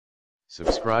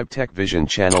Subscribe Techvision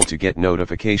channel to get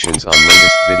notifications on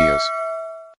latest videos.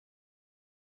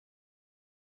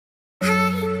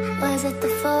 Was it the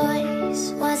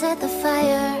voice? Was it the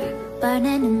fire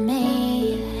burning in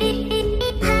me?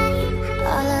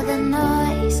 All of the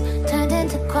noise turned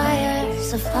into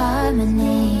choirs of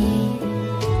harmony.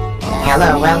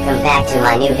 Hello, welcome back to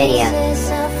my new video.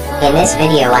 In this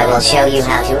video I will show you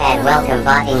how to add welcome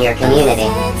bot in your community.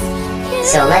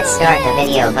 So let's start the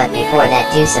video, but before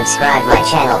that do subscribe my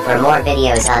channel for more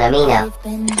videos on Amino.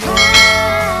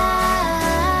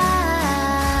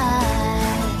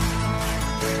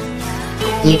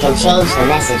 You can change the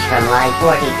message from line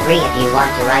 43 if you want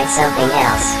to write something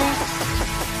else.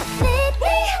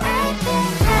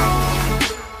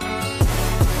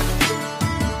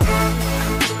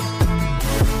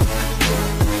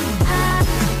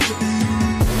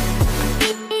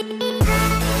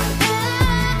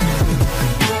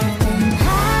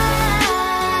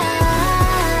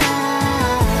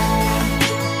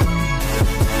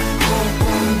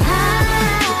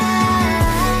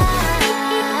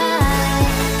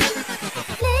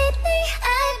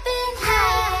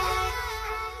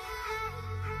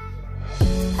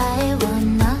 I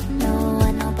wanna know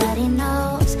what nobody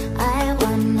knows. I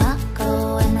wanna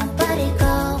go where nobody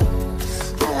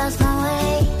goes. I lost my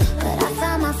way, but I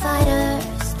found my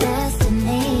fighter's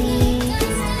destiny.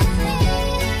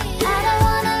 I don't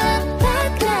wanna look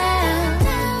back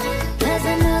now, 'cause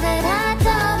I know that I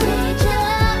don't need your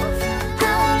love.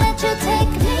 I won't let you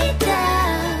take me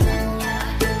down,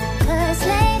 'cause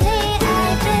lately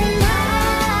I've been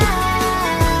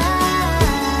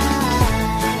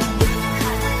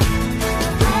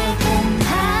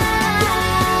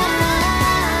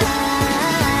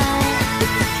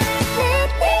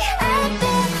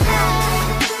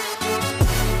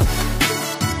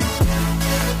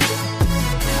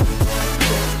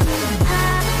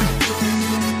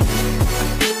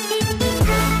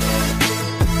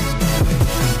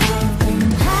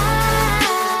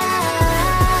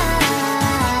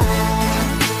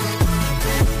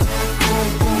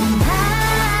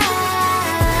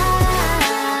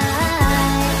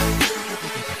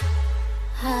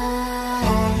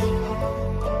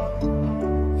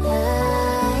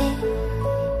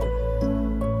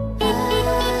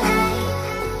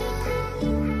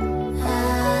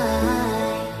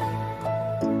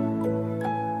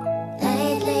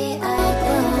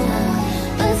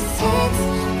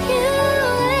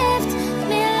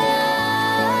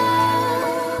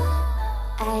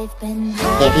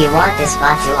If you want this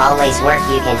bot to always work,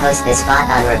 you can host this bot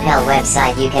on Repel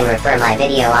website. You can refer my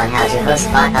video on how to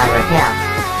host bot on Repel.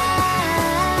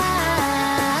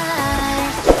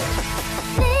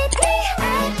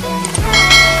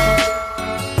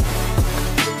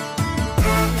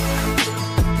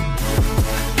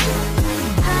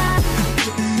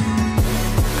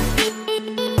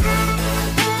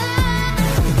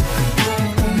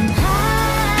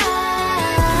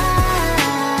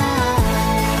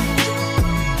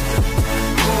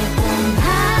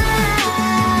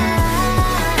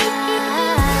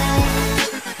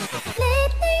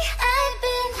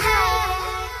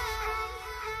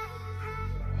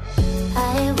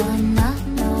 I wanna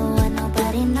know what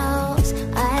nobody knows.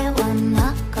 I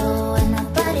wanna go where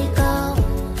nobody goes.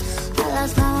 I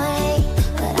lost my way,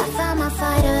 but I found my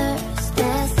fighter's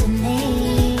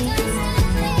destiny.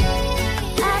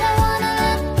 I don't wanna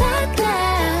look back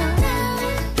now,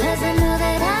 'cause I know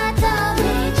that I don't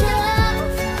need your love.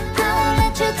 I won't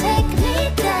let you take me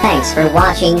down. Thanks for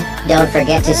watching. Don't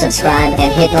forget to subscribe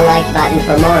and hit the like button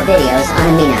for more videos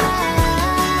on Amino.